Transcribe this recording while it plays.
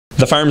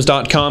The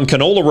Farms.com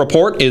Canola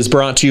Report is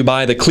brought to you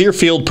by the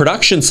Clearfield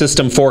Production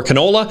System for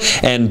Canola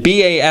and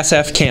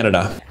BASF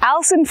Canada.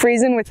 Allison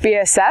Friesen with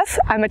BASF.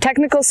 I'm a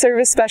technical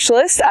service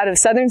specialist out of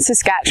southern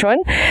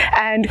Saskatchewan,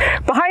 and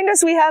behind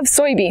us we have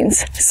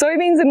soybeans.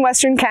 Soybeans in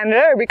Western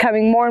Canada are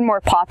becoming more and more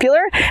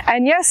popular,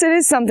 and yes, it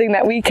is something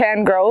that we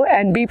can grow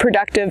and be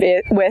productive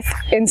with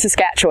in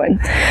Saskatchewan.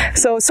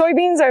 So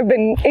soybeans have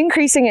been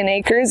increasing in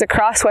acres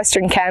across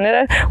Western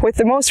Canada with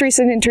the most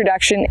recent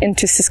introduction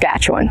into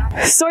Saskatchewan.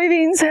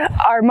 Soybeans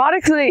are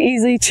moderately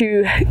easy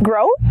to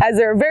grow as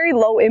they're a very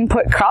low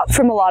input crop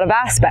from a lot of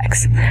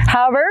aspects.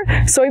 However,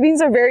 soybeans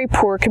are very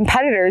poor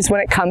competitors when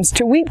it comes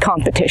to wheat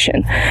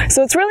competition.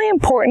 So it's really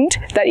important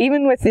that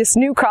even with this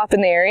new crop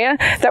in the area,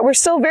 that we're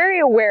still very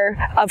aware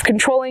of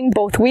controlling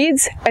both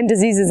weeds and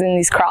diseases in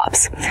these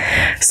crops.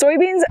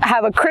 Soybeans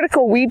have a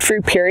critical weed-free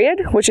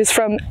period, which is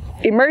from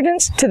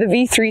emergence to the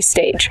V3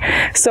 stage.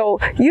 So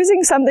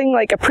using something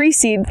like a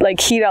pre-seed like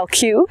Heat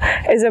LQ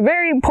is a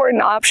very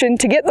important option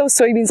to get those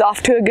soybeans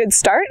off to a good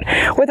start,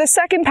 with a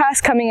second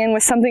pass coming in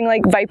with something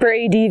like Viper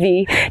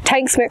ADV,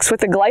 tanks mixed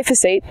with a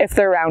glyphosate if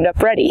they're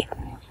Roundup ready.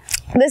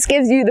 This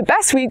gives you the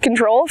best weed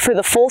control for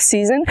the full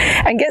season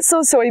and gets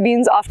those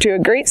soybeans off to a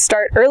great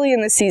start early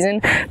in the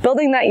season,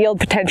 building that yield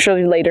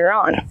potentially later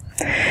on.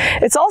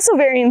 It's also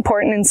very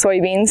important in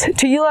soybeans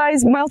to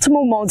utilize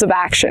multiple modes of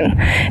action.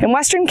 In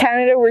Western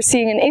Canada, we're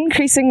seeing an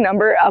increasing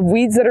number of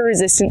weeds that are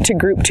resistant to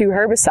Group 2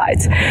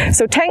 herbicides.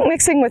 So tank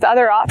mixing with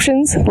other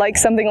options, like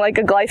something like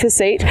a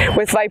glyphosate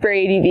with Viper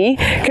ADV,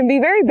 can be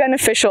very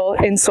beneficial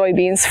in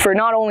soybeans for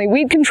not only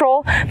weed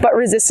control, but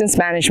resistance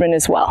management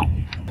as well.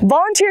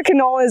 Volunteer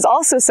canola is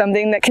also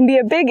something that can be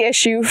a big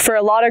issue for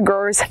a lot of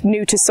growers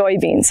new to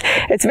soybeans.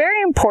 It's very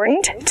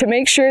important to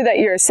make sure that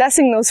you're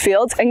assessing those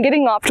fields and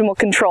getting optimal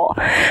control.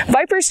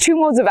 Viper's two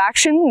modes of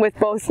action with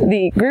both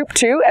the Group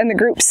 2 and the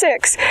Group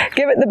 6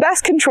 give it the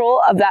best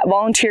control of that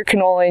volunteer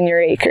canola in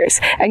your acres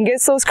and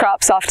gets those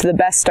crops off to the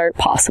best start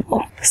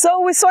possible. So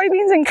with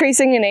soybeans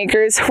increasing in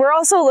acres, we're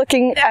also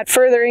looking at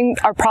furthering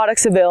our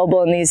products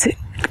available in this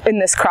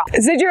crop.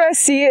 Zidura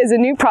SC is a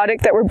new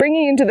product that we're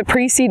bringing into the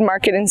pre-seed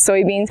market in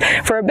soybeans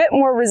for a bit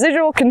more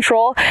residual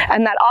control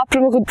and that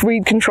optimal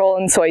weed control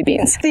in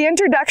soybeans. The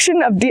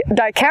introduction of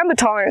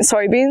dicamba-tolerant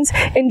soybeans,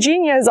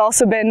 Ingenia, has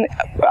also been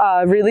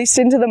released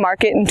into the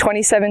market in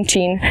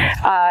 2017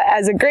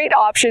 as a great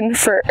option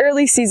for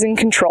early season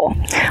control.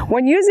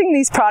 When using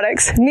these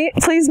products,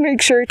 please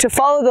make sure to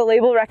follow the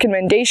label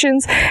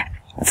recommendations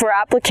for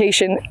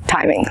application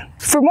timing.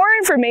 For more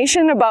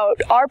information about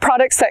our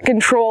products that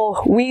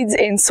control weeds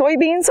in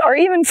soybeans, or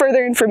even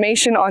further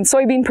information on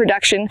soybean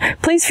production,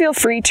 please feel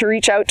free to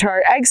reach out to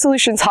our Ag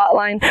Solutions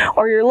hotline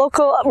or your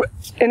local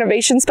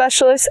innovation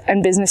specialists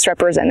and business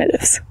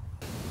representatives.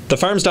 The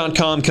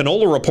Farms.com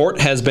Canola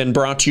Report has been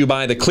brought to you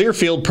by the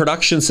Clearfield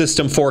Production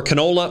System for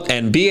Canola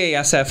and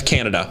BASF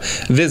Canada.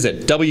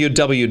 Visit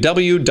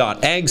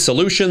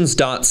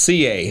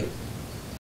www.agsolutions.ca.